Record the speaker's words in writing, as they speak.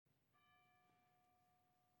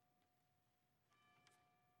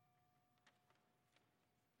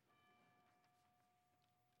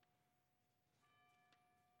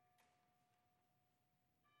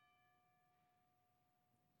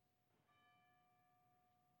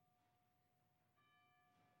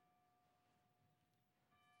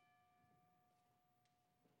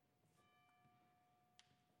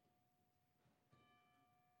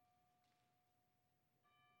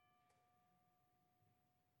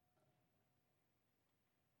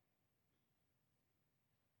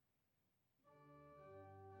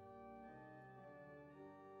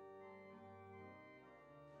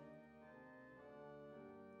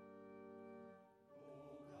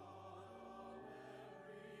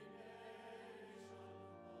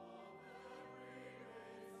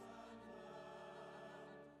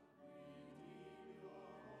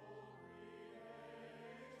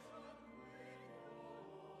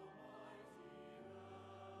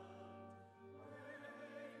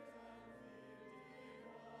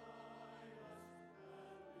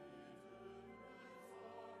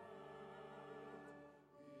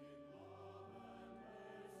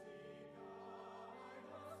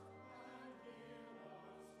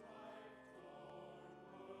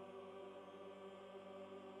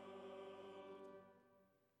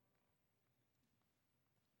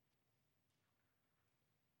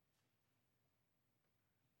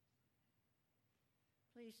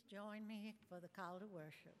Please join me for the call to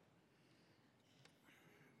worship.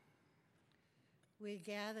 We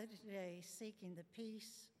gather today seeking the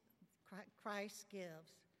peace Christ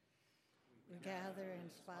gives. We gather in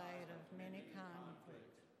spite of many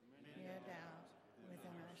conflicts, many doubts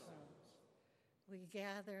within our souls. We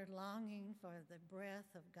gather longing for the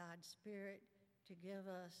breath of God's Spirit to give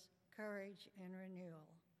us courage and renewal.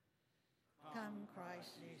 Come,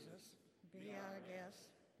 Christ Jesus, be our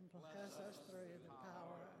guest, and bless us through the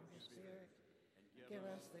power of your Spirit. Give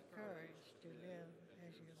us the courage to live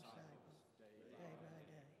as your disciples, day by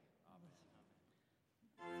day.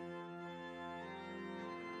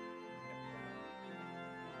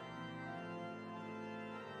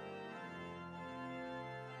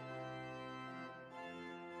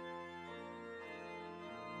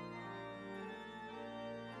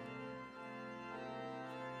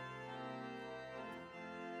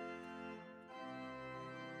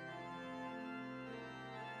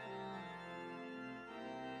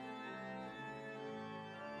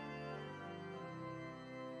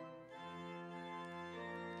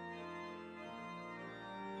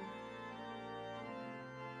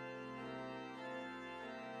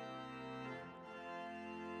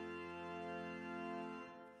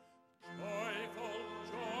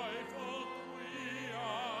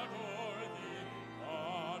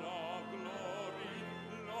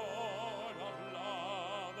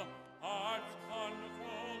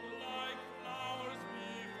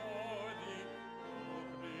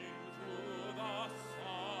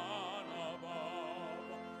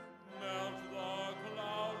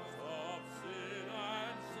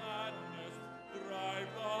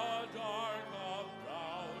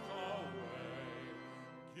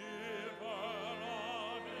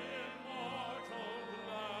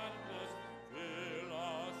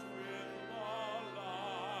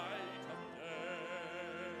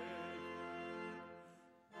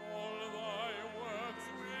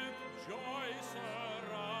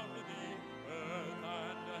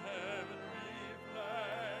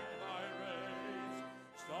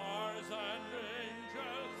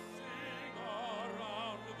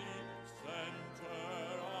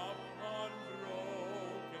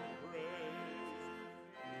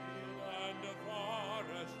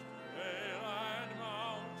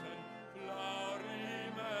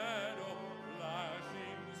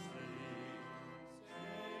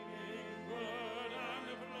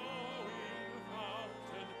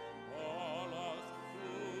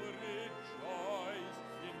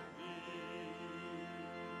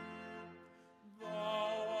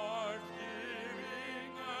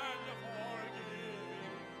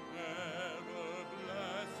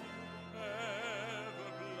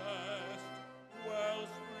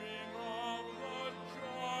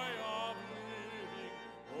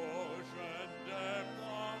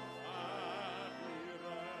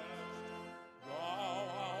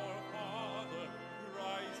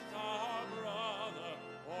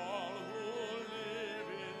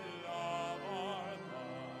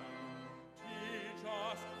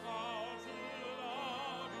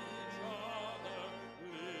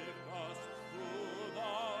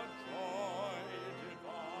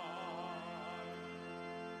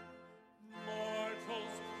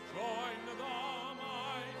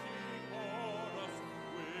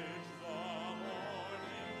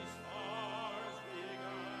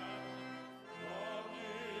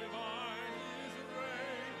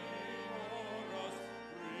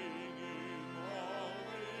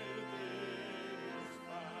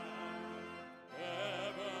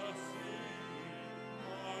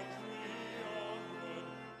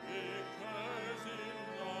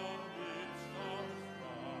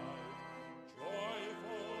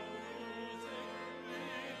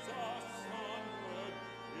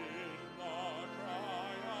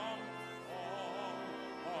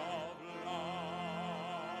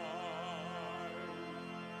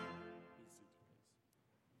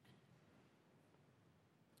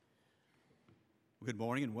 Good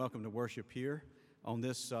morning and welcome to worship here on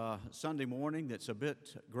this Sunday morning that's a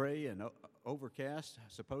bit gray and overcast.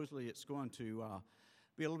 Supposedly it's going to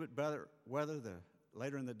be a little bit better weather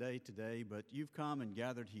later in the day today, but you've come and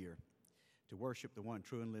gathered here to worship the one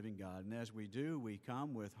true and living God. And as we do, we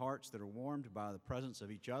come with hearts that are warmed by the presence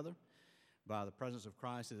of each other, by the presence of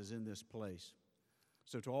Christ that is in this place.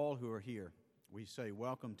 So to all who are here, we say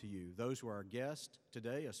welcome to you. Those who are our guests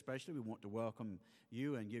today, especially, we want to welcome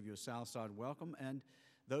you and give you a Southside welcome. And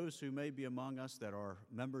those who may be among us that are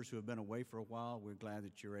members who have been away for a while, we're glad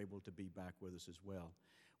that you're able to be back with us as well.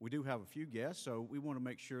 We do have a few guests, so we want to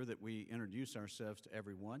make sure that we introduce ourselves to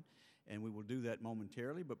everyone, and we will do that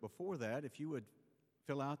momentarily. But before that, if you would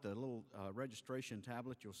fill out the little registration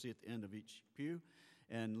tablet you'll see at the end of each pew,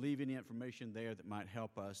 and leave any information there that might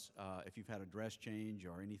help us if you've had a dress change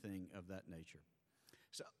or anything of that nature.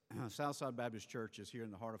 So, Southside Baptist Church is here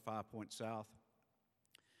in the heart of 5 Points South.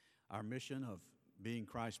 Our mission of being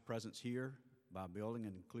Christ's presence here by building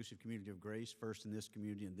an inclusive community of grace, first in this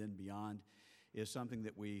community and then beyond, is something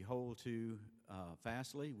that we hold to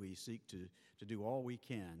fastly. We seek to do all we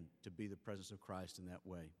can to be the presence of Christ in that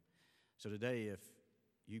way. So today, if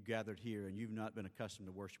you've gathered here and you've not been accustomed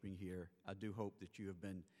to worshiping here, I do hope that you have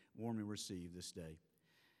been warmly received this day.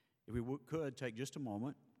 If we could take just a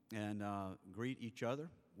moment and greet each other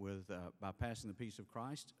by passing the peace of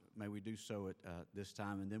Christ, may we do so at this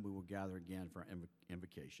time, and then we will gather again for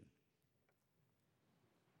invocation.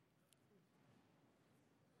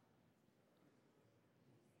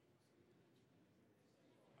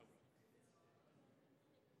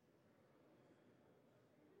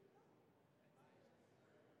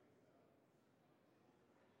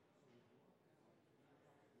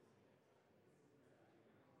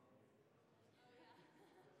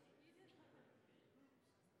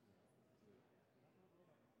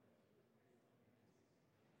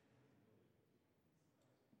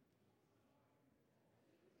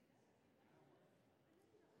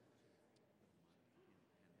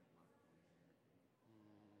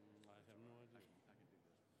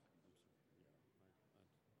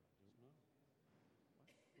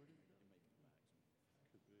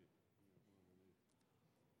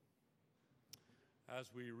 As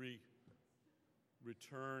we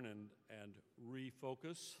return and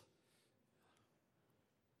refocus,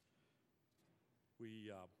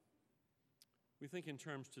 we think in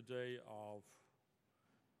terms today of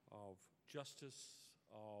justice,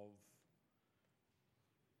 of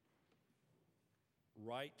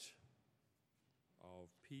right, of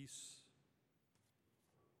peace,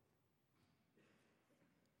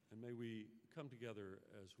 and may we come together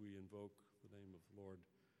as we invoke the name of the Lord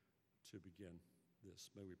to begin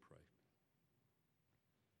this. May we pray.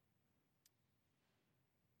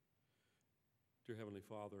 Dear Heavenly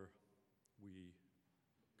Father, we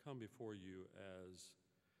come before you as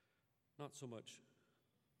not so much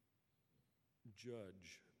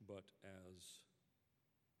judge, but as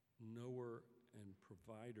knower and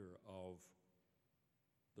provider of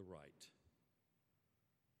the right.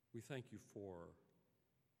 We thank you for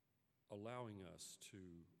allowing us to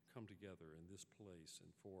come together in this place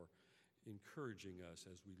and for encouraging us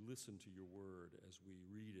as we listen to your word, as we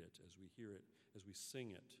read it, as we hear it, as we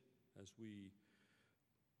sing it, as we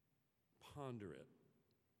ponder it.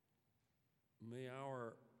 May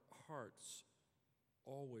our hearts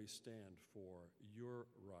always stand for your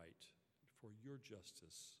right, for your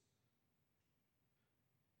justice.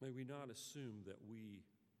 May we not assume that we,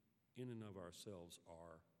 in and of ourselves,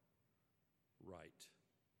 are right,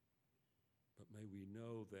 but may we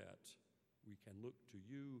know that we can look to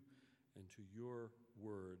you and to your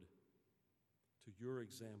word, to your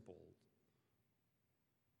example,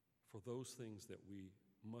 for those things that we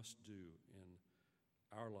must do in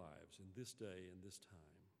our lives, in this day and this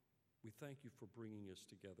time. We thank you for bringing us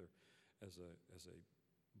together as a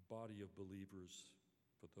body of believers,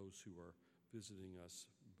 for those who are visiting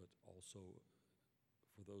us, but also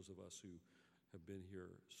for those of us who have been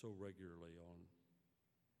here so regularly on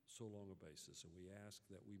so long a basis. And we ask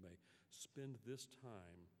that we may spend this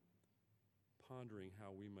time pondering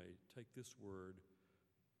how we may take this word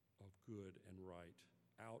of good and right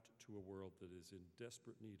out to a world that is in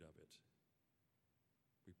desperate need of it.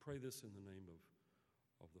 We pray this in the name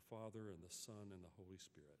of the Father and the Son and the Holy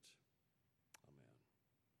Spirit. Amen.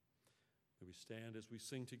 May we stand as we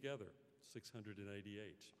sing together 688,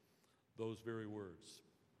 those very words.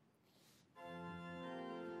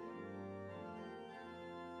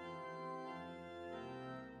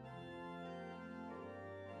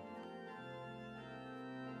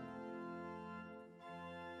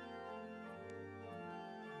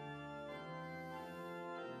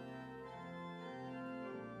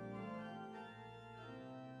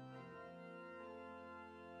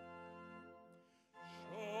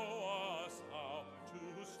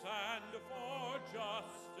 For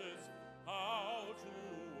justice, how to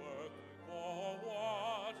work for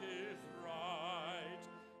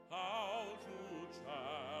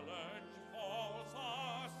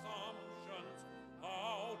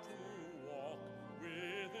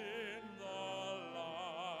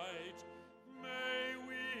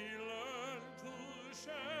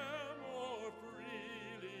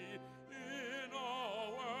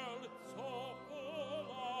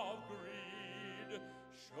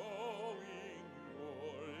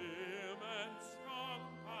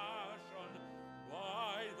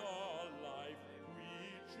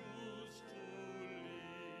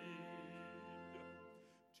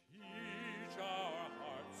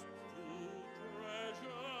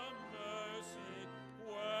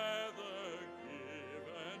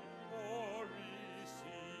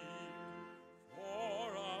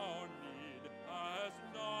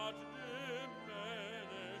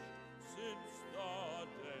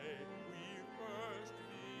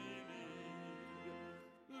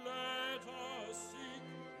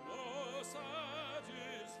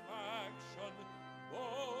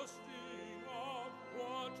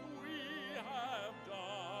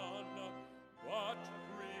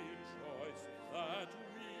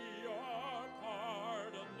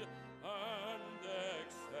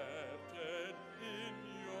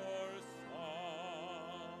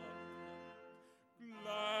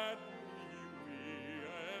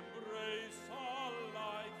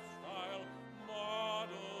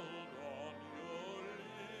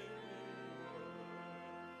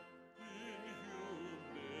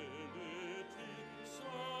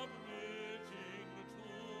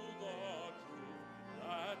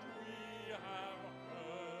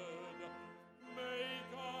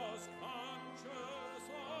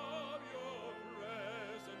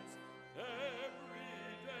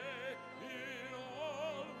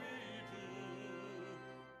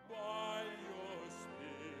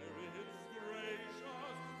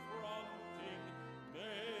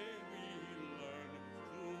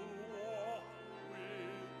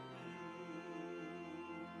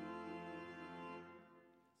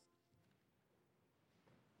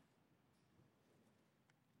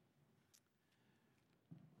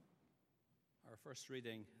first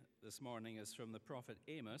reading this morning is from the prophet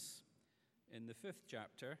Amos in the 5th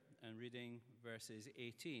chapter and reading verses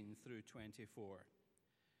 18 through 24.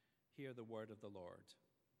 Hear the word of the Lord.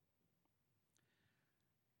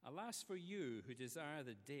 Alas for you who desire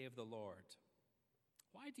the day of the Lord.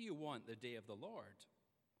 Why do you want the day of the Lord?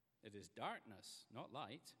 It is darkness, not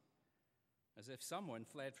light, as if someone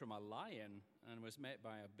fled from a lion and was met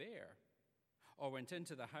by a bear, or went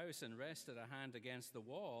into the house and rested a hand against the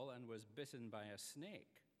wall and was bitten by a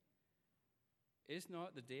snake. Is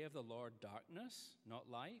not the day of the Lord darkness, not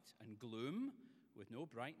light, and gloom, with no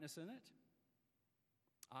brightness in it?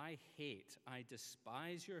 I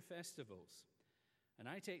despise your festivals, and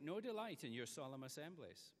I take no delight in your solemn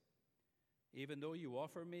assemblies. Even though you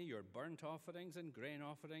offer me your burnt offerings and grain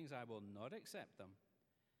offerings, I will not accept them.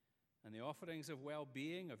 And the offerings of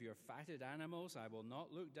well-being of your fatted animals I will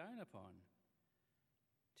not look down upon.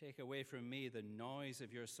 Take away from me the noise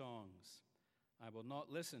of your songs. I will not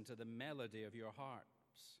listen to the melody of your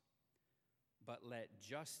harps. But let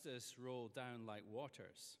justice roll down like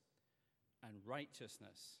waters, and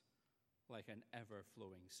righteousness like an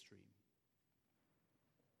ever-flowing stream.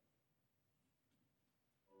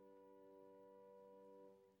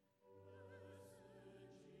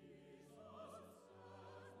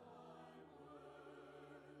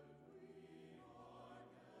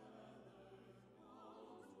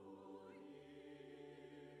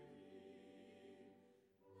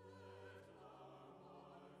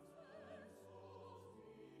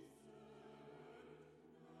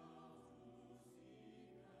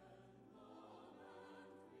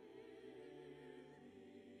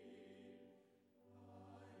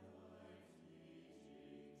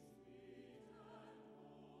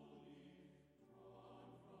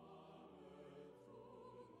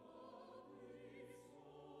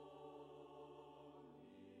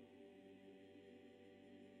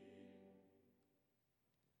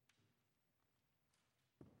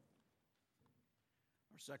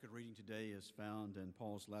 Our second reading today is found in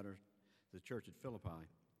Paul's letter to the church at Philippi.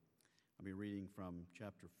 I'll be reading from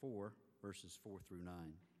chapter 4, verses 4 through 9.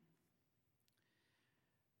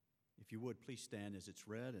 If you would, please stand as it's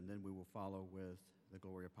read, and then we will follow with the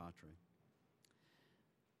Gloria Patri.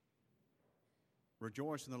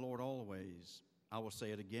 Rejoice in the Lord always. I will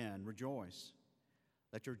say it again, rejoice.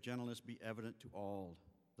 Let your gentleness be evident to all.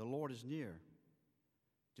 The Lord is near.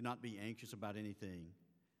 Do not be anxious about anything,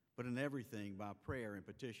 but in everything, by prayer and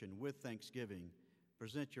petition, with thanksgiving,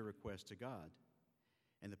 present your requests to God.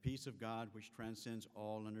 And the peace of God, which transcends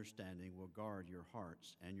all understanding, will guard your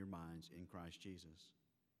hearts and your minds in Christ Jesus.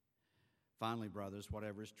 Finally, brothers,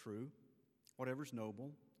 whatever is true, whatever is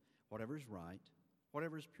noble, whatever is right,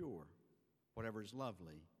 whatever is pure, whatever is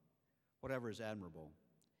lovely, whatever is admirable,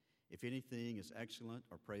 if anything is excellent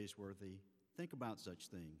or praiseworthy, think about such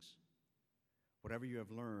things. Whatever you have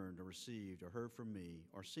learned or received or heard from me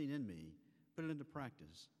or seen in me, put it into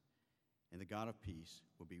practice, and the God of peace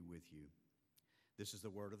will be with you. This is the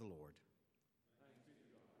word of the Lord.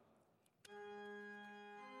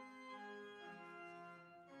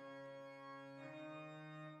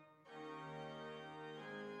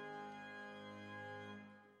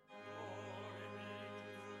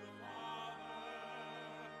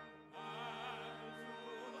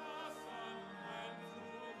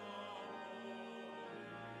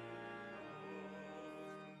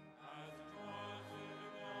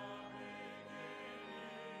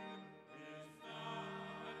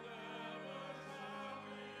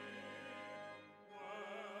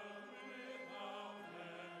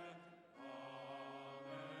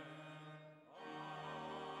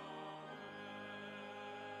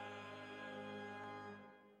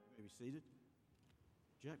 Seated.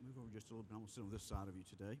 Jack, move over just a little bit. I'm going to sit on this side of you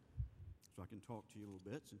today so I can talk to you a little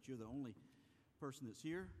bit. Since you're the only person that's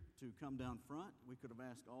here to come down front, we could have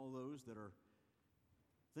asked all those that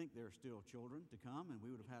think they're still children to come, and we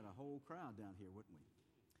would have had a whole crowd down here, wouldn't we?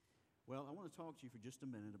 Well, I want to talk to you for just a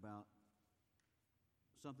minute about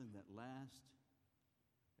something that lasts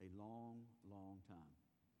a long, long time.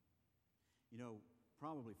 You know,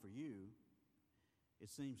 probably for you, it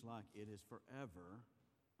seems like it is forever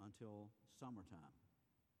until summertime.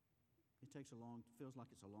 It feels like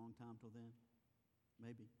it's a long time till then,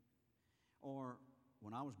 maybe. Or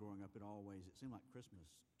when I was growing up, it seemed like Christmas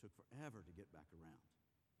took forever to get back around.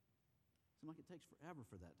 It seemed like it takes forever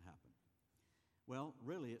for that to happen. Well,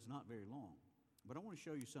 really, it's not very long. But I want to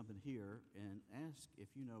show you something here and ask if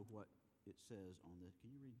you know what it says on this. Can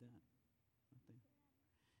you read that right there?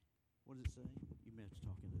 What does it say? You may have to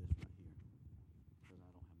talk into this right here because I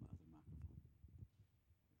don't have my other microphone.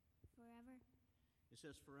 Forever. It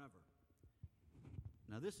says forever.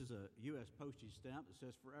 Now, this is a U.S. postage stamp that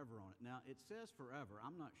says forever on it. Now, it says forever.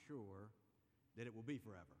 I'm not sure that it will be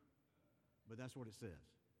forever, but that's what it says.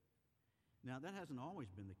 Now, that hasn't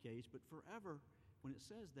always been the case, but forever, when it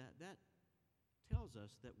says that, that tells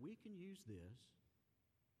us that we can use this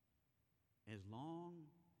as long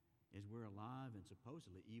as we're alive and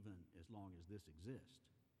supposedly even as long as this exists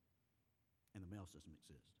and the mail system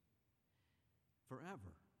exists.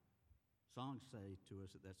 Forever. Songs say to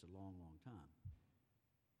us that that's a long, long time.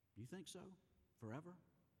 Do you think so? Forever?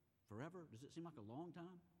 Forever? Does it seem like a long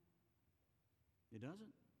time? It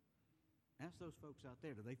doesn't? Ask those folks out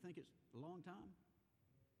there. Do they think it's a long time?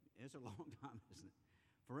 It's a long time, isn't it?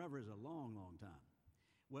 Forever is a long, long time.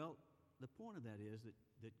 Well, the point of that is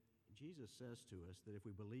that Jesus says to us that if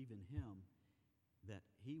we believe in him, that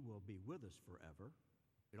he will be with us forever.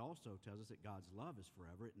 It also tells us that God's love is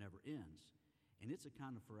forever. It never ends. And it's a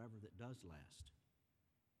kind of forever that does last.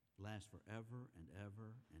 Lasts forever and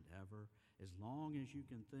ever and ever. As long as you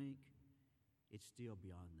can think, it's still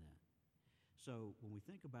beyond that. So when we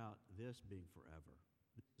think about this being forever,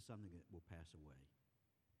 this is something that will pass away.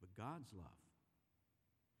 But God's love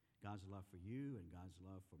for you and God's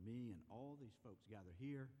love for me and all these folks gathered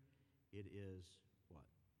here, it is what?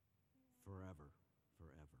 Forever,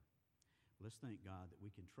 forever. Let's thank God that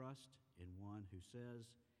we can trust in one who says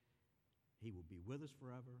he will be with us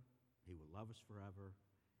forever, he will love us forever,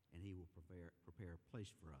 and he will prepare a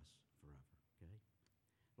place for us forever, okay?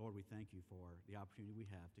 Lord, we thank you for the opportunity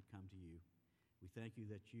we have to come to you. We thank you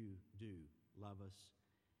that you do love us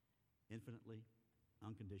infinitely,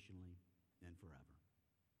 unconditionally, and forever.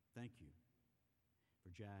 Thank you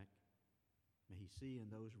for Jack. May he see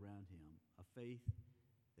in those around him a faith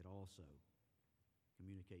that also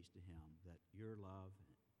communicates to him that your love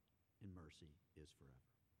and mercy is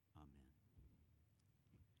forever. Amen.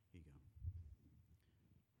 Here you go.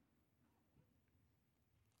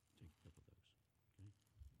 Take a couple of those, okay?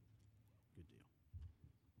 Good deal.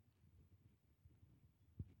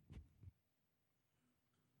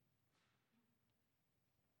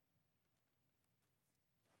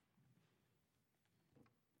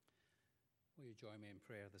 Will you join me in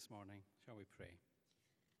prayer this morning? Shall we pray?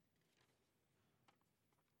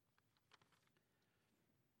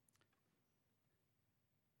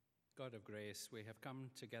 God of grace, we have come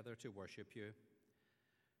together to worship you,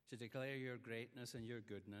 to declare your greatness and your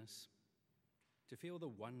goodness, to feel the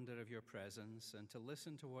wonder of your presence and to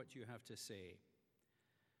listen to what you have to say,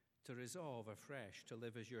 to resolve afresh to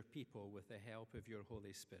live as your people with the help of your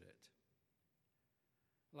Holy Spirit.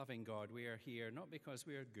 Loving God, we are here not because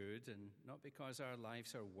we are good and not because our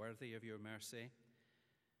lives are worthy of your mercy.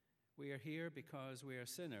 We are here because we are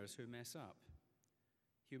sinners who mess up,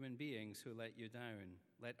 human beings who let you down,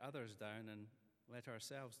 let others down, and let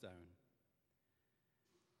ourselves down.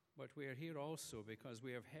 But we are here also because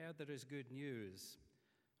we have heard there is good news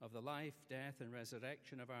of the life, death, and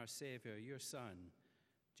resurrection of our Savior, your Son,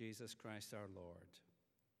 Jesus Christ our Lord.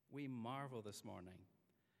 We marvel this morning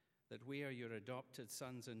that we are your adopted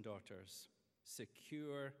sons and daughters,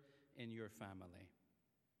 secure in your family.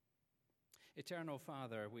 Eternal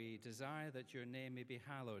Father, we desire that your name may be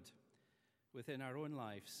hallowed within our own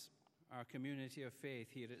lives, our community of faith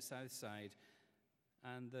here at Southside,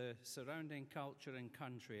 and the surrounding culture and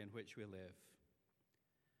country in which we live.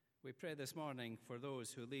 We pray this morning for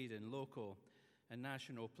those who lead in local and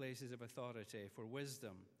national places of authority, for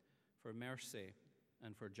wisdom, for mercy,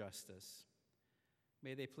 and for justice.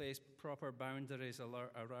 May they place proper boundaries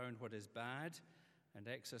around what is bad and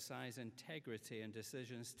exercise integrity in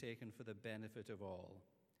decisions taken for the benefit of all.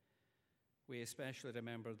 We especially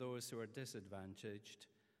remember those who are disadvantaged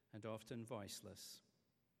and often voiceless.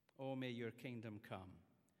 Oh, may your kingdom come.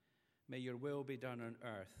 May your will be done on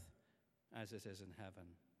earth as it is in heaven.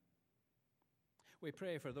 We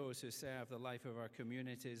pray for those who serve the life of our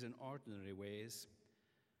communities in ordinary ways,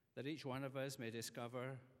 that each one of us may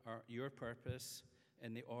discover your purpose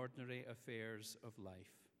in the ordinary affairs of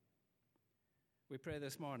life. We pray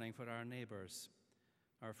this morning for our neighbors,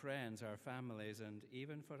 our friends, our families, and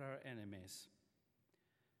even for our enemies.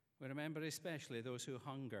 We remember especially those who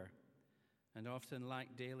hunger and often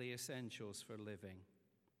lack daily essentials for living.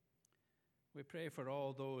 We pray for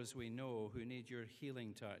all those we know who need your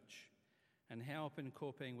healing touch and help in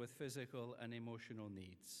coping with physical and emotional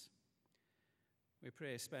needs. We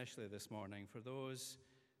pray especially this morning for those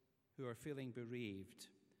who are feeling bereaved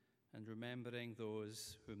and remembering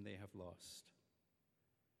those whom they have lost.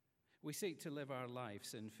 We seek to live our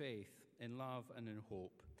lives in faith, in love, and in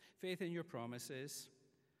hope. Faith in your promises,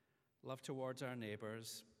 love towards our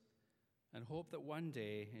neighbors, and hope that one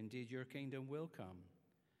day, indeed, your kingdom will come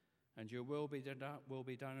and your will be done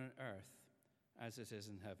on earth as it is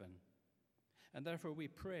in heaven. And therefore we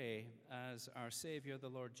pray as our Savior, the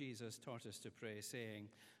Lord Jesus, taught us to pray, saying,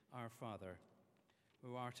 Our Father,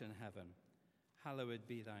 who art in heaven, hallowed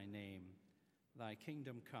be thy name. Thy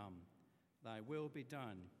kingdom come, thy will be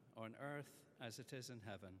done on earth as it is in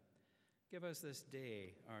heaven. Give us this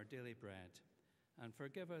day our daily bread, and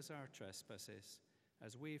forgive us our trespasses,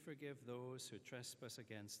 as we forgive those who trespass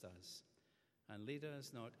against us. And lead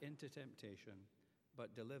us not into temptation,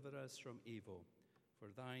 but deliver us from evil. For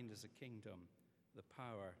thine is the kingdom, the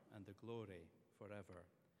power, and the glory forever.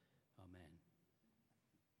 Amen.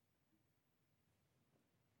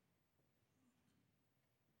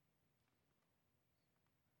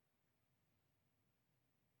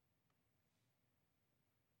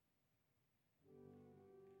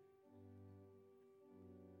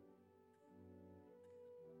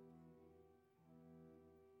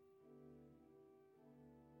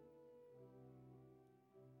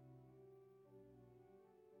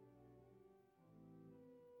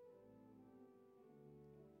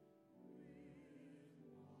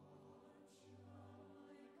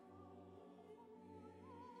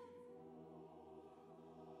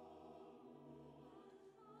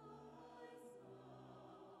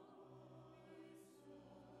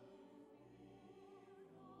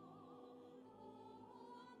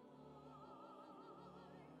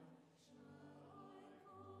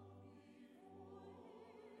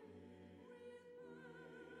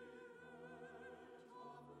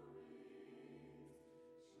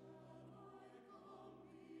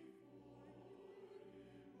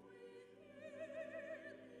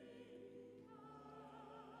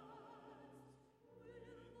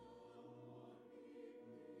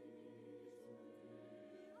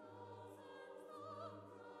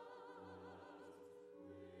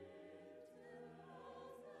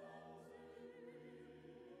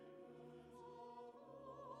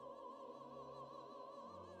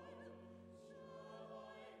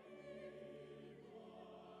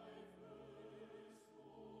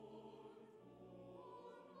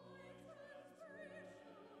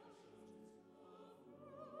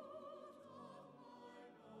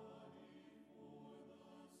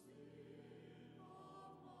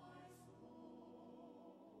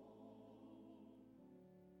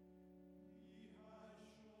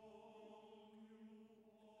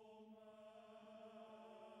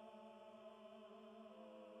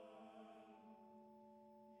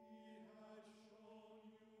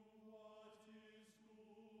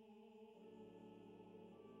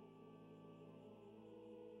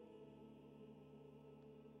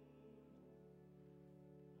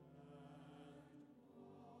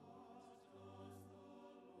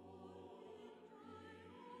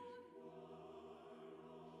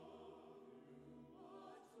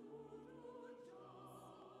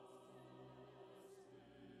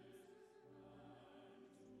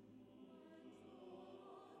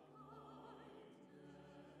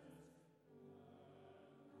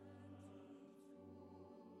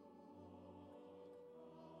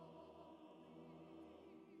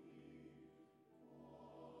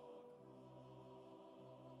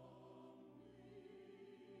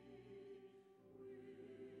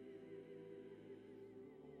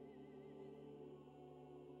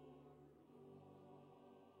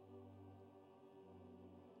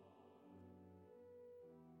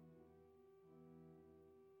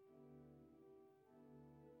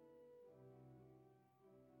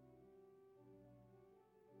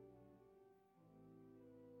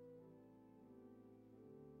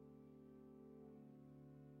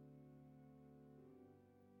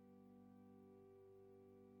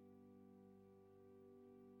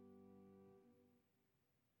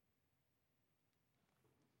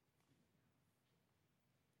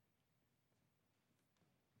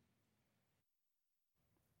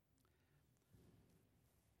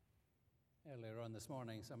 Earlier on this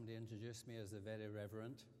morning, somebody introduced me as the Very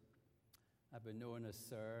Reverend. I've been known as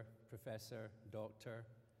Sir, Professor, Doctor,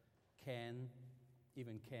 Ken,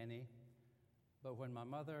 even Kenny. But when my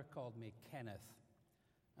mother called me Kenneth,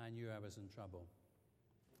 I knew I was in trouble.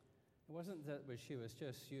 It wasn't that she was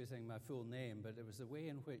just using my full name, but it was the way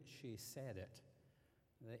in which she said it,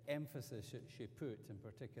 the emphasis that she put in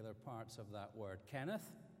particular parts of that word.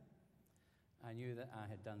 Kenneth, I knew that I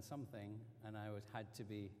had done something and I had to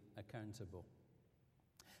be accountable.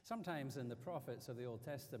 Sometimes in the prophets of the Old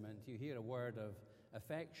Testament, you hear a word of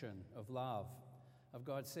affection, of love, of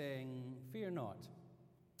God saying, "Fear not,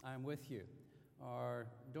 I am with you," or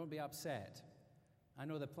 "Don't be upset. I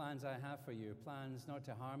know the plans I have for you, plans not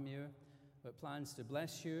to harm you, but plans to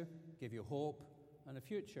bless you, give you hope and a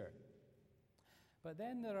future." But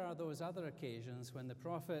then there are those other occasions when the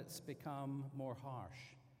prophets become more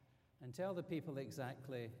harsh and tell the people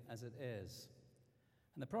exactly as it is.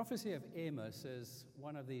 And the prophecy of Amos is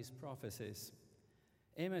one of these prophecies.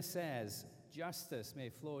 Amos says, justice may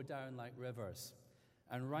flow down like rivers,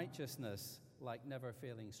 and righteousness like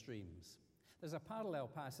never-failing streams. There's a parallel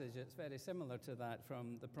passage that's very similar to that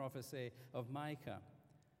from the prophecy of Micah.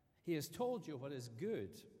 He has told you what is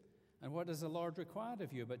good, and what does the Lord require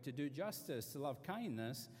of you but to do justice, to love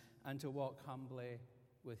kindness, and to walk humbly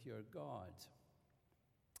with your God.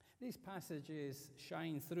 These passages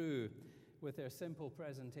shine through with their simple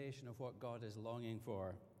presentation of what God is longing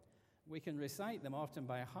for. We can recite them often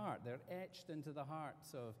by heart. They're etched into the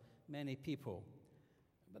hearts of many people.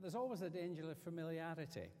 But there's always a danger of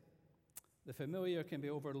familiarity. The familiar can be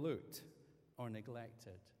overlooked or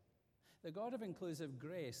neglected. The God of inclusive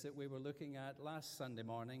grace that we were looking at last Sunday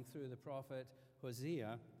morning through the prophet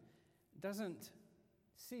Hosea doesn't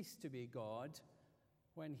cease to be God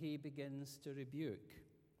when he begins to rebuke.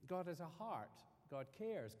 God has a heart. God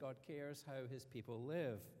cares. God cares how his people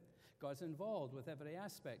live. God's involved with every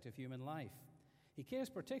aspect of human life. He cares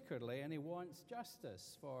particularly, and he wants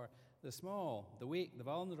justice for the small, the weak, the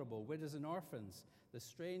vulnerable, widows and orphans, the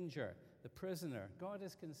stranger, the prisoner. God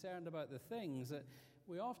is concerned about the things that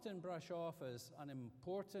we often brush off as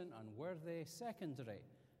unimportant, unworthy, secondary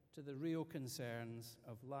to the real concerns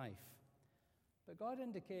of life. But God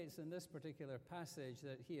indicates in this particular passage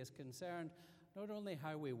that he is concerned not only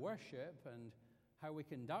how we worship and how we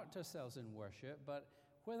conduct ourselves in worship, but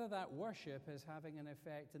whether that worship is having an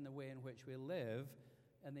effect in the way in which we live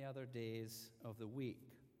in the other days of the week.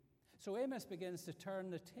 So Amos begins to turn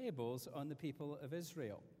the tables on the people of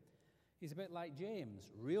Israel. He's a bit like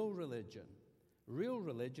James. Real religion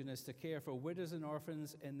is to care for widows and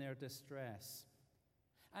orphans in their distress.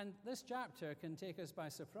 And this chapter can take us by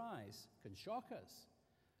surprise, can shock us.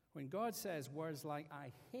 When God says words like,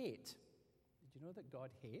 I hate. Did you know that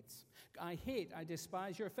God hates? I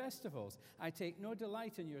despise your festivals. I take no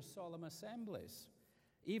delight in your solemn assemblies.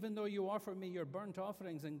 Even though you offer me your burnt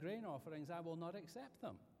offerings and grain offerings, I will not accept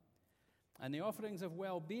them. And the offerings of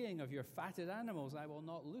well-being of your fatted animals I will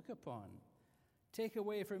not look upon. Take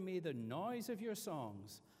away from me the noise of your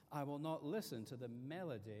songs. I will not listen to the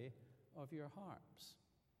melody of your harps.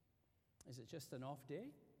 Is it just an off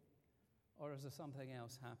day? Or is there something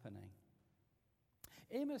else happening?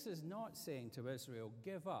 Amos is not saying to Israel,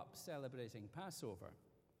 give up celebrating Passover.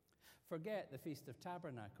 Forget the Feast of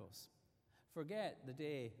Tabernacles. Forget the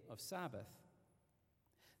day of Sabbath.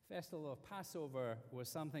 The festival of Passover was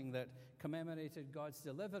something that commemorated God's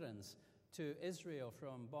deliverance to Israel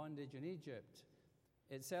from bondage in Egypt.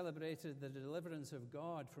 It celebrated the deliverance of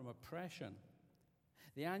God from oppression.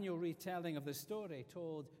 The annual retelling of the story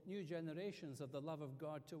told new generations of the love of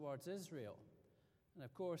God towards Israel. And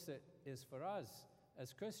of course, it is for us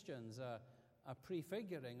as Christians a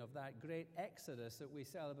prefiguring of that great exodus that we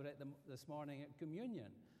celebrate this morning at communion,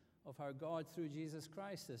 of how God, through Jesus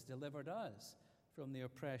Christ, has delivered us from the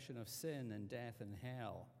oppression of sin and death and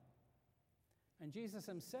hell. And Jesus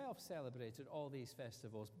himself celebrated all these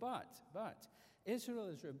festivals. But Israel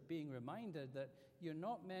is being reminded that you're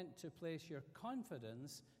not meant to place your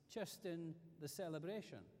confidence just in the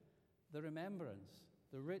celebration, the remembrance,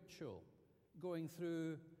 the ritual, going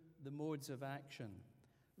through the modes of action.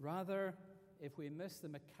 Rather, if we miss the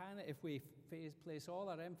if we place all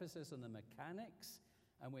our emphasis on the mechanics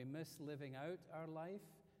and we miss living out our life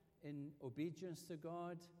in obedience to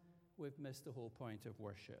God, we've missed the whole point of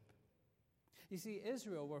worship. You see,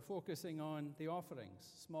 Israel were focusing on the offerings,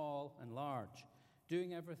 small and large,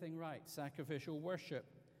 doing everything right, sacrificial worship,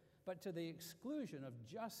 but to the exclusion of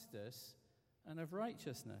justice and of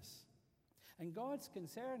righteousness. And God's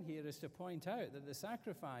concern here is to point out that the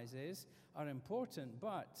sacrifices are important,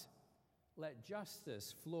 but let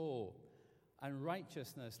justice flow and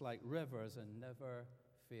righteousness like rivers and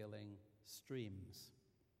never-failing streams.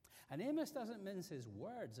 And Amos doesn't mince his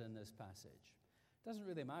words in this passage. It doesn't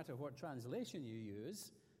really matter what translation you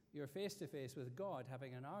use. You're face-to-face with God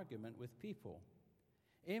having an argument with people.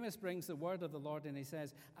 Amos brings the word of the Lord and he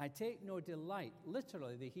says, I take no delight.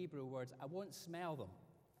 Literally, the Hebrew words, I won't smell them.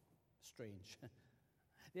 Strange.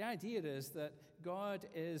 The idea is that God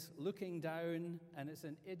is looking down, and it's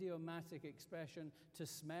an idiomatic expression. To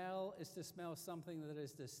smell is to smell something that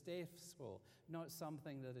is distasteful, not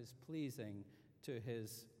something that is pleasing to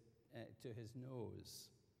his nose.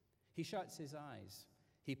 He shuts his eyes.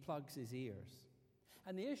 He plugs his ears.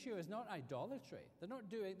 And the issue is not idolatry.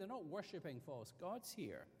 They're not worshiping false gods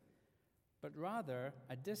here, but rather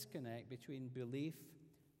a disconnect between belief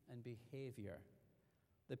and behavior.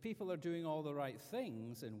 The people are doing all the right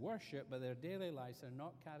things in worship, but their daily lives are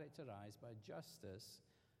not characterized by justice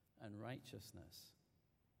and righteousness.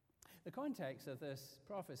 The context of this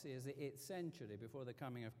prophecy is the 8th century before the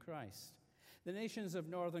coming of Christ. The nations of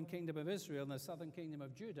northern kingdom of Israel and the southern kingdom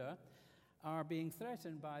of Judah are being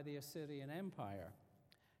threatened by the Assyrian Empire.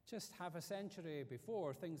 Just half a century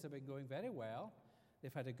before, things have been going very well.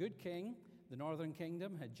 They've had a good king. The northern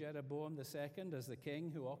kingdom had Jeroboam II as the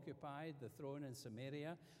king who occupied the throne in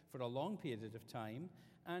Samaria for a long period of time.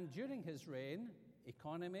 And during his reign,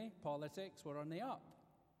 economy, politics were on the up.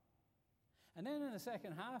 And then in the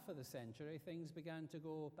second half of the century, things began to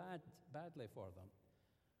go badly for them.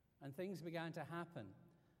 And things began to happen.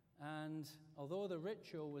 And although the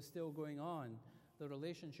ritual was still going on, the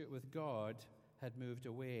relationship with God had moved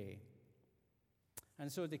away.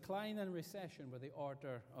 And so decline and recession were the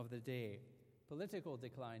order of the day. Political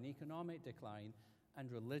decline, economic decline,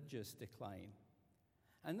 and religious decline.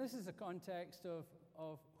 And this is the context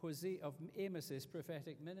of Amos's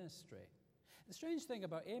prophetic ministry. The strange thing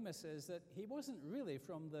about Amos is that he wasn't really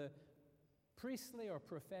from the priestly or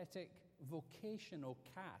prophetic vocational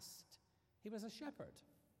caste. He was a shepherd.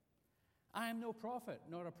 I am no prophet,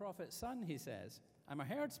 nor a prophet's son, he says. I'm a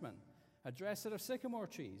herdsman, a dresser of sycamore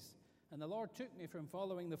trees. And the Lord took me from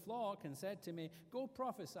following the flock and said to me, go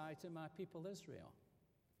prophesy to my people Israel.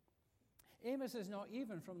 Amos is not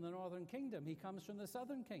even from the northern kingdom. He comes from the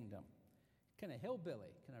southern kingdom. Kind of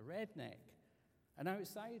hillbilly, kind of redneck, an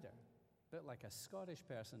outsider. A bit like a Scottish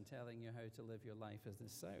person telling you how to live your life in the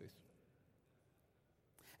south.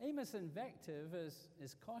 Amos' invective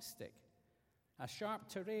is caustic, a sharp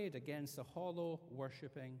tirade against the hollow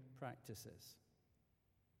worshipping practices.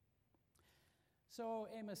 So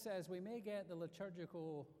Amos says we may get the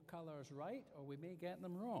liturgical colors right, or we may get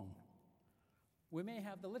them wrong. We may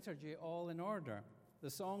have the liturgy all in order, the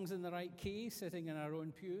songs in the right key, sitting in our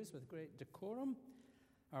own pews with great decorum.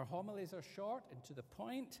 Our homilies are short and to the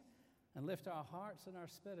point and lift our hearts and our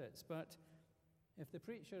spirits. But if the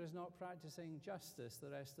preacher is not practicing justice the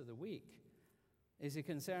rest of the week, is he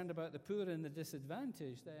concerned about the poor and the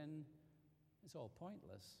disadvantaged, then it's all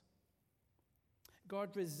pointless. God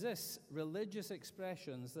resists religious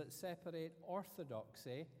expressions that separate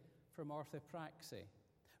orthodoxy from orthopraxy,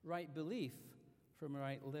 right belief from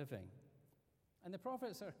right living. And the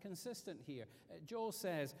prophets are consistent here. Joel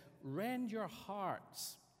says, rend your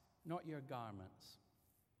hearts, not your garments.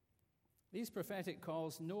 These prophetic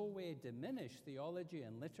calls no way diminish theology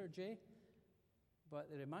and liturgy, but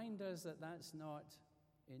they remind us that that's not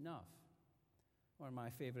enough. One of my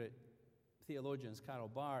favorite theologians, Karl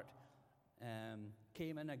Barth,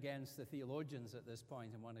 came in against the theologians at this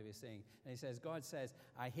point in one of his sayings. And he says, God says,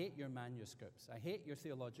 I hate your manuscripts. I hate your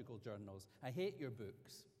theological journals. I hate your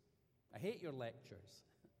books. I hate your lectures.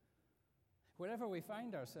 Wherever we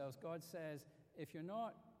find ourselves, God says, if you're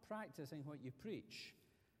not practicing what you preach,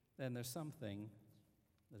 then there's something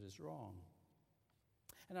that is wrong.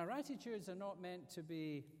 And our attitudes are not meant to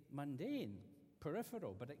be mundane,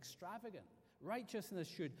 peripheral, but extravagant. Righteousness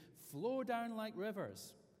should flow down like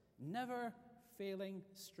rivers, never failing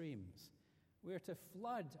streams. We are to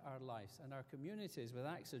flood our lives and our communities with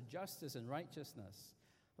acts of justice and righteousness,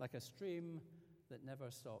 like a stream that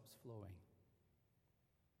never stops flowing.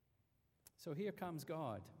 So here comes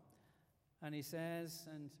God, and he says,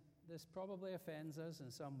 and this probably offends us in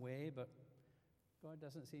some way, but God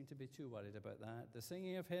doesn't seem to be too worried about that. The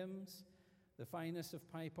singing of hymns, the finest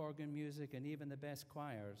of pipe organ music, and even the best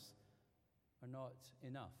choirs are not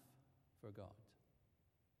enough for God.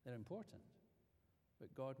 They're important,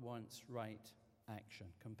 but God wants right action,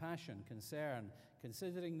 compassion, concern,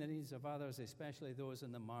 considering the needs of others, especially those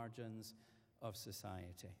in the margins of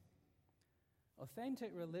society.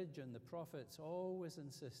 Authentic religion, the prophets always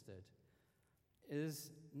insisted, is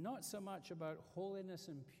not so much about holiness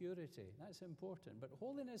and purity. That's important. But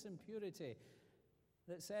holiness and purity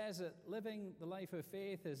that says that living the life of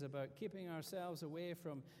faith is about keeping ourselves away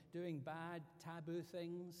from doing bad, taboo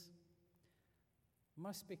things,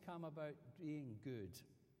 must become about being good,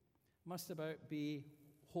 must be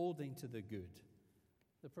holding to the good.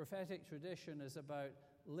 The prophetic tradition is about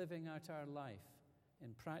living out our life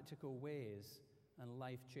in practical ways and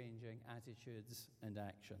life-changing attitudes and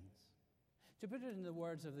actions. To put it in the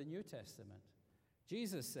words of the New Testament,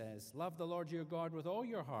 Jesus says, love the Lord your God with all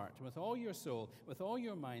your heart, with all your soul, with all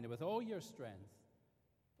your mind, and with all your strength.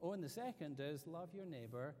 Oh, and the second is love your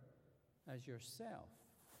neighbor as yourself.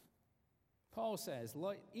 Paul says,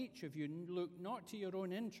 let each of you look not to your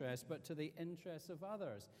own interest, but to the interests of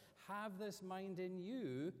others. Have this mind in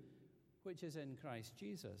you, which is in Christ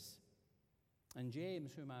Jesus. And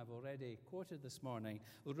James, whom I've already quoted this morning,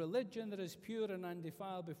 religion that is pure and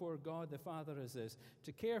undefiled before God the Father is this,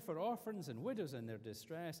 to care for orphans and widows in their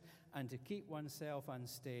distress, and to keep oneself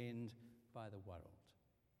unstained by the world.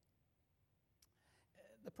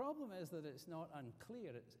 The problem is that it's not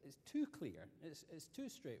unclear. It's too clear. It's too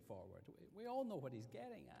straightforward. We all know what he's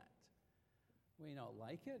getting at. We may not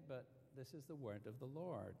like it, but this is the word of the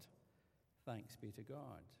Lord. Thanks be to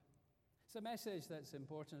God. It's a message that's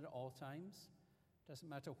important at all times. Doesn't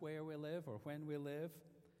matter where we live or when we live.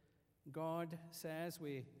 God says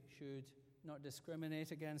we should not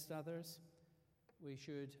discriminate against others. We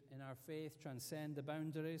should, in our faith, transcend the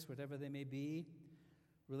boundaries, whatever they may be.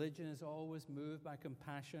 Religion is always moved by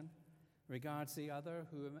compassion, regards the other,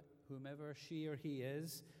 whomever she or he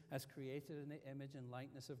is, as created in the image and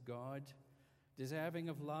likeness of God, deserving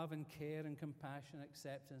of love and care and compassion,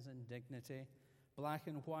 acceptance and dignity, black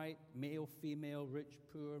and white, male, female, rich,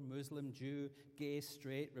 poor, Muslim, Jew, gay,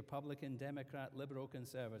 straight, Republican, Democrat, liberal,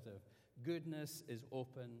 conservative. Goodness is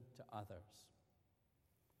open to others.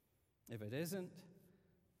 If it isn't,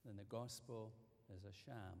 then the gospel is a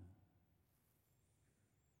sham.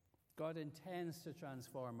 God intends to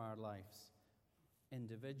transform our lives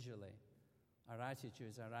individually, our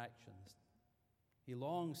attitudes, our actions. He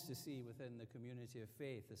longs to see within the community of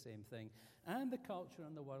faith the same thing, and the culture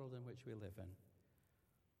and the world in which we live in.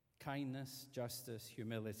 Kindness, justice,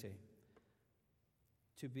 humility.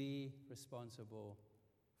 To be responsible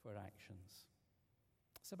for actions.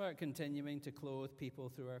 It's about continuing to clothe people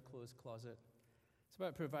through our clothes closet. It's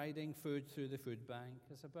about providing food through the food bank.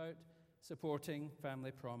 It's about supporting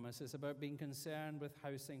Family Promise. It's about being concerned with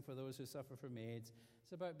housing for those who suffer from AIDS.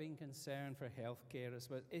 It's about being concerned for health care. It's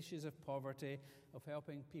about issues of poverty, of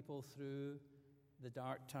helping people through the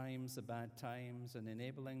dark times, the bad times, and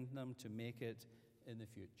enabling them to make it in the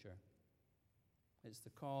future. It's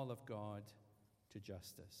the call of God to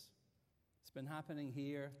justice. It's been happening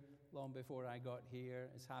here long before I got here.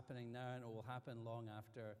 It's happening now, and it will happen long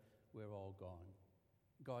after we're all gone.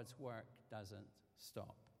 God's work doesn't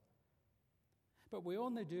stop. But we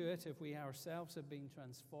only do it if we ourselves have been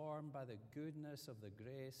transformed by the goodness of the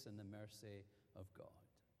grace and the mercy of God.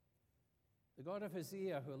 The God of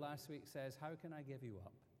Hosea, who last week says, "How can I give you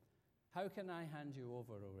up? How can I hand you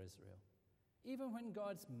over, O Israel?" Even when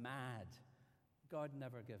God's mad, God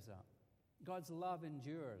never gives up. God's love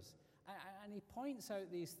endures. And he points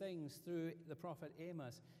out these things through the prophet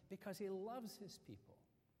Amos because he loves his people.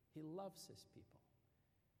 He loves his people.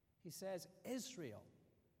 He says, Israel,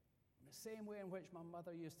 in the same way in which my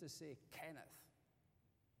mother used to say, Kenneth,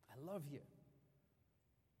 I love you.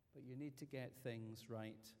 But you need to get things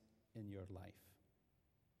right in your life.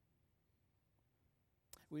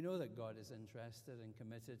 We know that God is interested and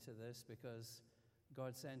committed to this because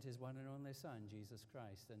God sent his one and only Son, Jesus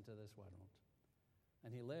Christ, into this world.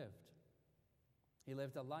 And he lived. He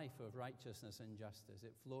lived a life of righteousness and justice.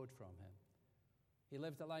 It flowed from him. He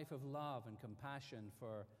lived a life of love and compassion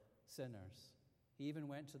for sinners. He even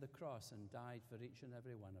went to the cross and died for each and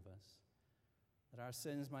every one of us, that our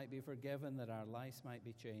sins might be forgiven, that our lives might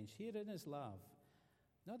be changed. Herein is love.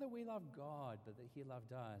 Not that we love God, but that he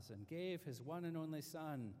loved us and gave his one and only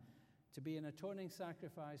Son to be an atoning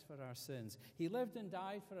sacrifice for our sins. He lived and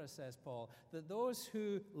died for us, says Paul, that those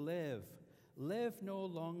who live no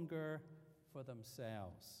longer for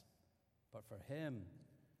themselves, but for him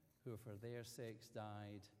who for their sakes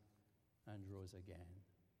died and rose again.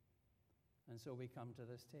 And so we come to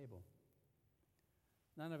this table.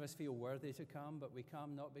 None of us feel worthy to come, but we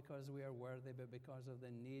come not because we are worthy, but because of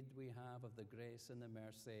the need we have of the grace and the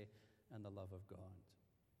mercy and the love of God.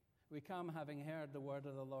 We come having heard the word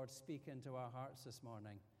of the Lord speak into our hearts this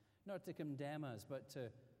morning, not to condemn us, but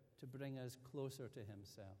to bring us closer to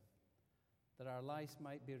himself, that our lives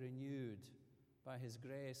might be renewed by his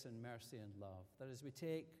grace and mercy and love, that as we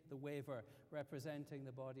take the wafer representing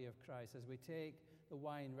the body of Christ, as we take the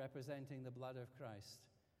wine representing the blood of Christ,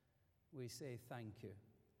 we say thank you.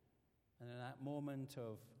 And in that moment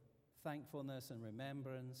of thankfulness and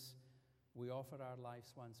remembrance, we offer our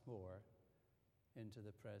lives once more into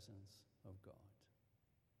the presence of God.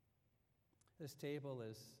 This table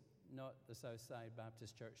is not the Southside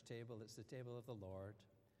Baptist Church table, it's the table of the Lord.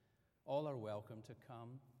 All are welcome to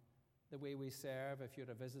come. The way we serve, if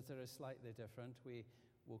you're a visitor, is slightly different. We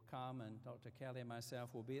will come, and Dr. Kelly and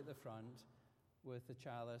myself will be at the front with the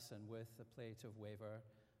chalice and with the plate of wafer.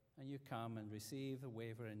 And you come and receive the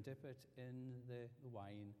wafer and dip it in the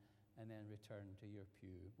wine and then return to your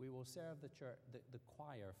pew. We will serve the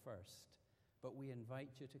choir first, but we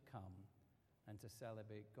invite you to come and to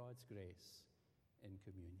celebrate God's grace in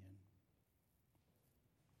communion.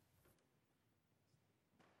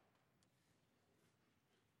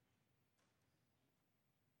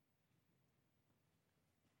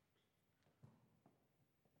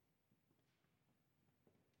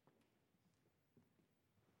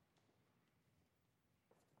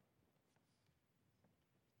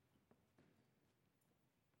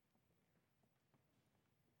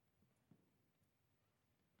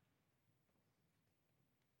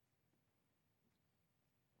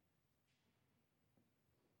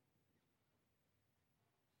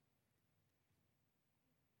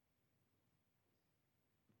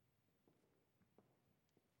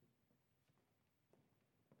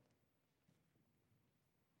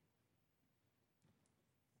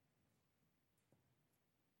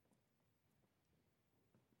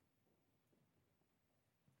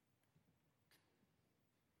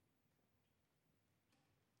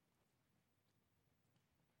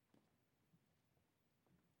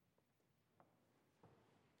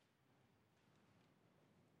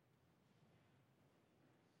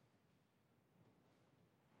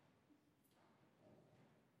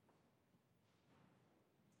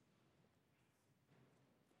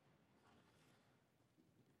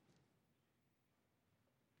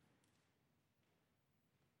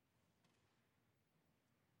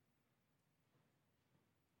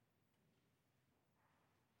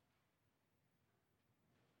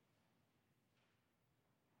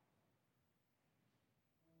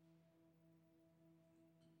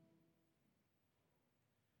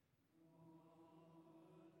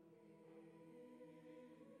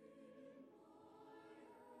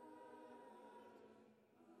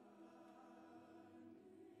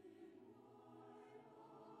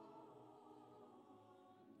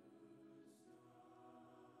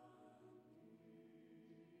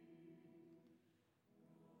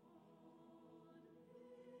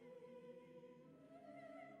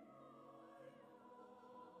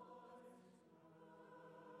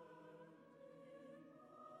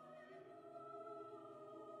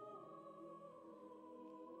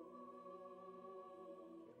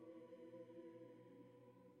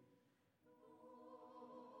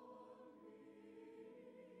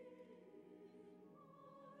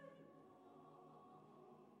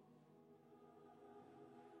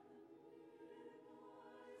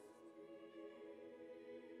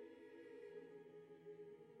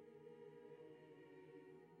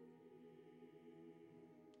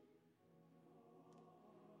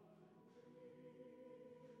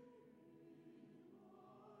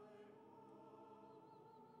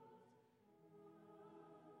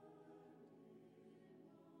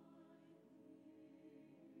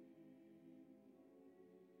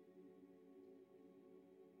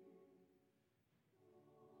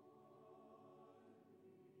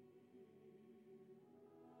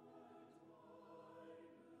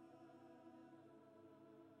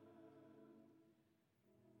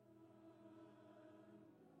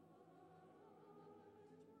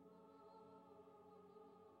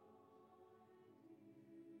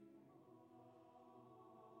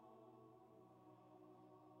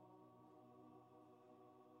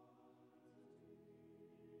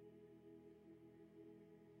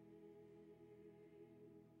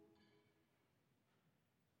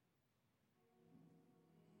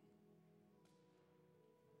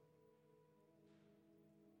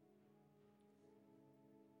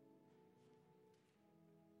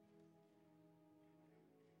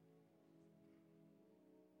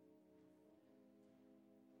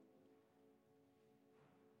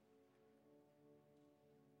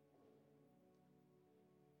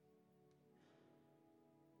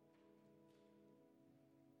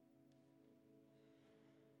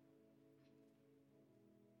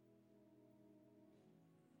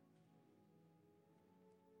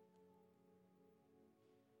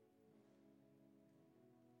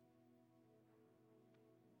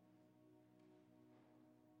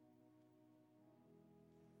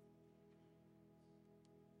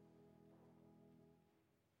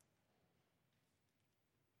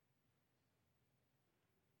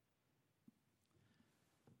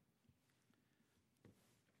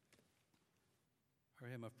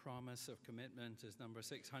 hymn of promise, of commitment, is number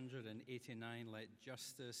 689, Let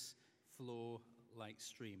Justice Flow Like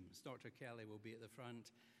Streams. Dr. Kelly will be at the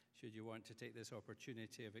front should you want to take this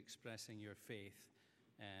opportunity of expressing your faith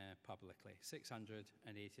publicly.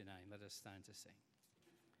 689. Let us stand to sing.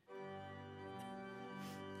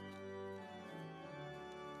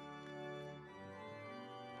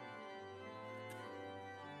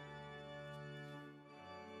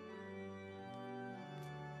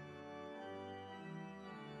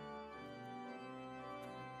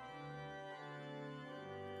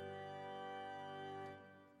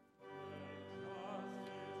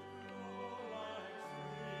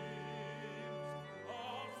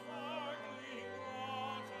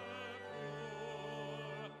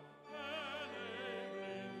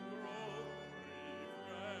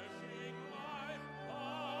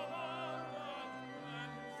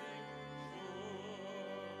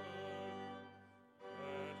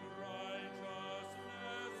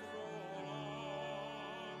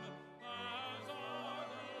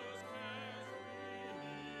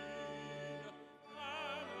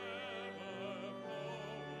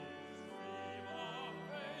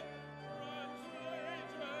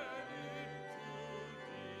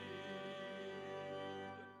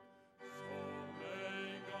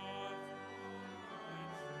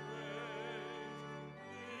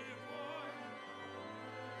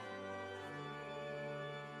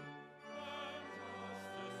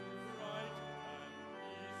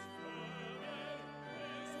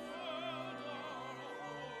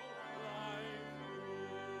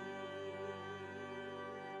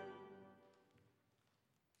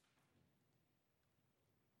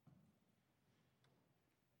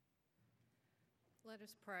 Let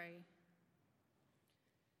us pray.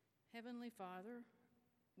 Heavenly Father,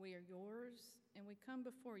 we are yours, and we come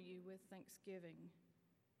before you with thanksgiving.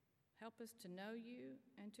 Help us to know you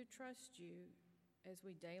and to trust you as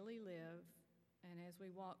we daily live and as we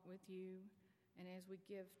walk with you and as we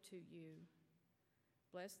give to you.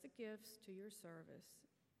 Bless the gifts to your service.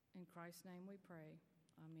 In Christ's name we pray.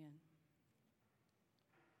 Amen.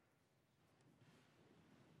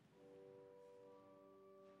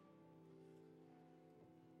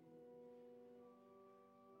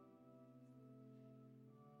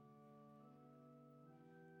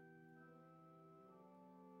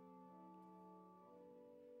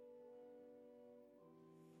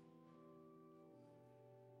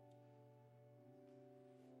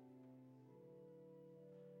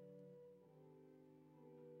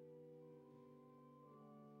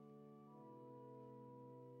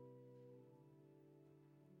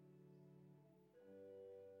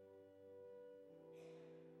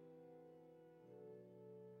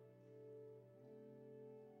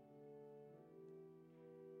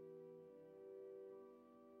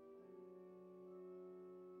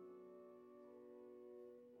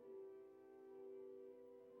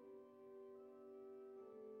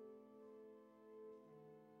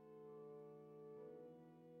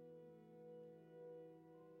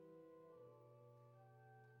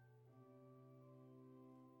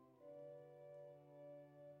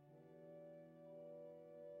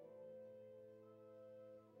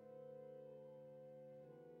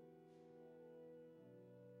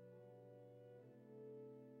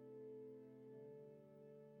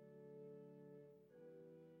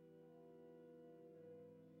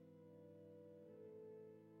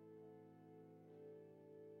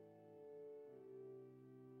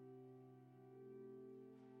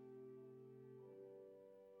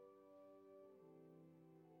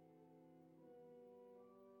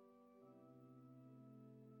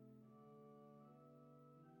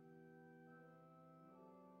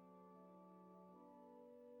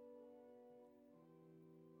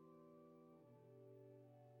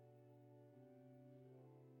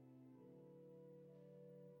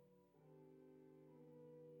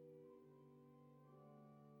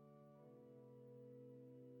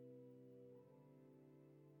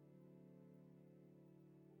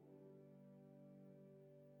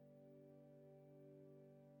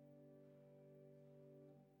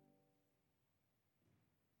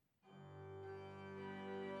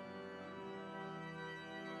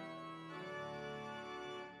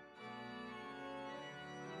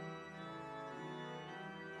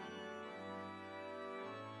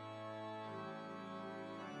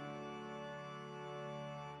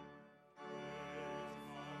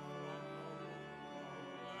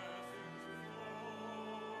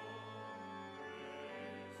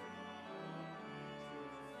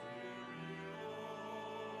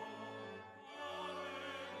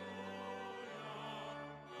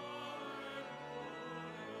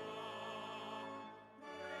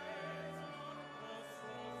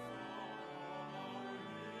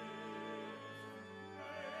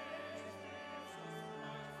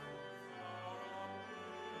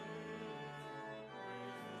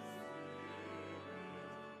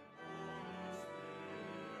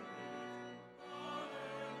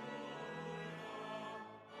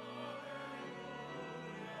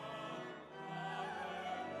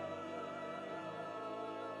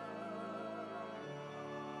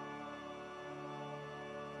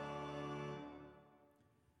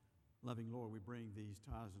 Loving Lord, we bring these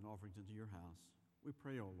tithes and offerings into your house. We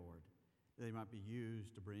pray, O Lord, that they might be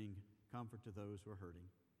used to bring comfort to those who are hurting.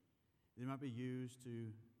 They might be used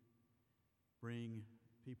to bring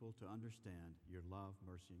people to understand your love,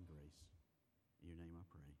 mercy, and grace. In your name I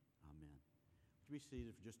pray. Amen. Would you be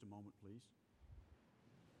seated for just a moment, please?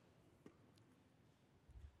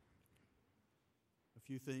 A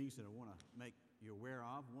few things that I want to make you aware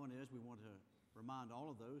of. One is we want to remind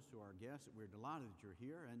all of those who are our guests that we're delighted that you're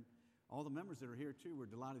here, and all the members that are here too, we're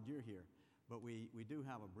delighted you're here. But we do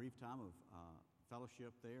have a brief time of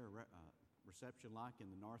fellowship there, reception like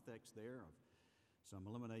in the narthex there, of some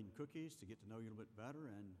lemonade and cookies to get to know you a little bit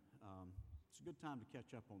better, and it's a good time to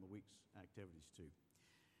catch up on the week's activities too.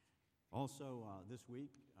 Also, this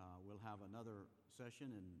week, we'll have another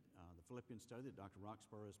session in the Philippians study that Dr.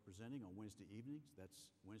 Roxborough is presenting on Wednesday evenings.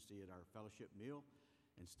 That's Wednesday at our fellowship meal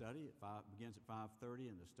and study. Begins at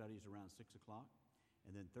 5:30, and the study is around 6 o'clock.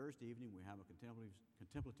 And then Thursday evening, we have a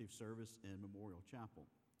contemplative service in Memorial Chapel.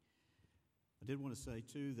 I did want to say,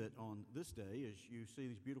 too, that on this day, as you see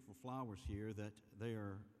these beautiful flowers here, that they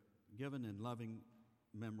are given in loving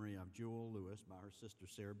memory of Jewel Lewis by her sister,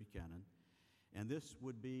 Sarah Buchanan. And this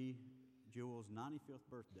would be Jewel's 95th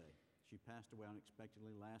birthday. She passed away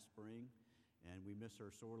unexpectedly last spring, and we miss her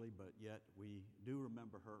sorely, but yet we do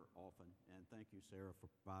remember her often. And thank you, Sarah, for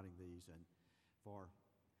providing these and for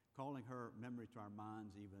calling her memory to our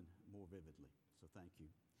minds even more vividly. So thank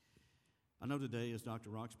you. I know today, as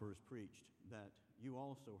Dr. Roxborough has preached, that you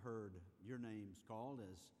also heard your names called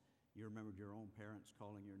as you remembered your own parents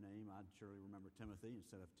calling your name. I'd surely remember Timothy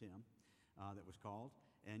instead of Tim that was called,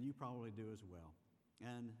 and you probably do as well.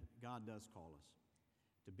 And God does call us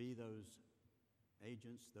to be those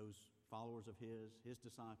agents, those followers of His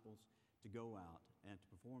disciples, to go out and to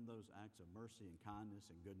perform those acts of mercy and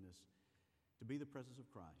kindness and goodness, to be the presence of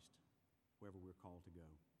Christ wherever we're called to go.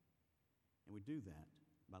 And we do that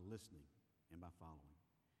by listening and by following.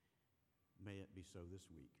 May it be so this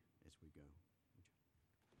week as we go.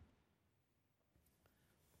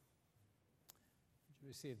 Would you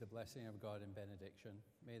receive the blessing of God in benediction?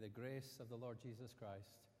 May the grace of the Lord Jesus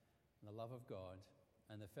Christ, and the love of God,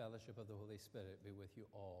 and the fellowship of the Holy Spirit be with you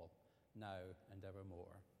all, now and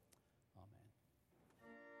evermore.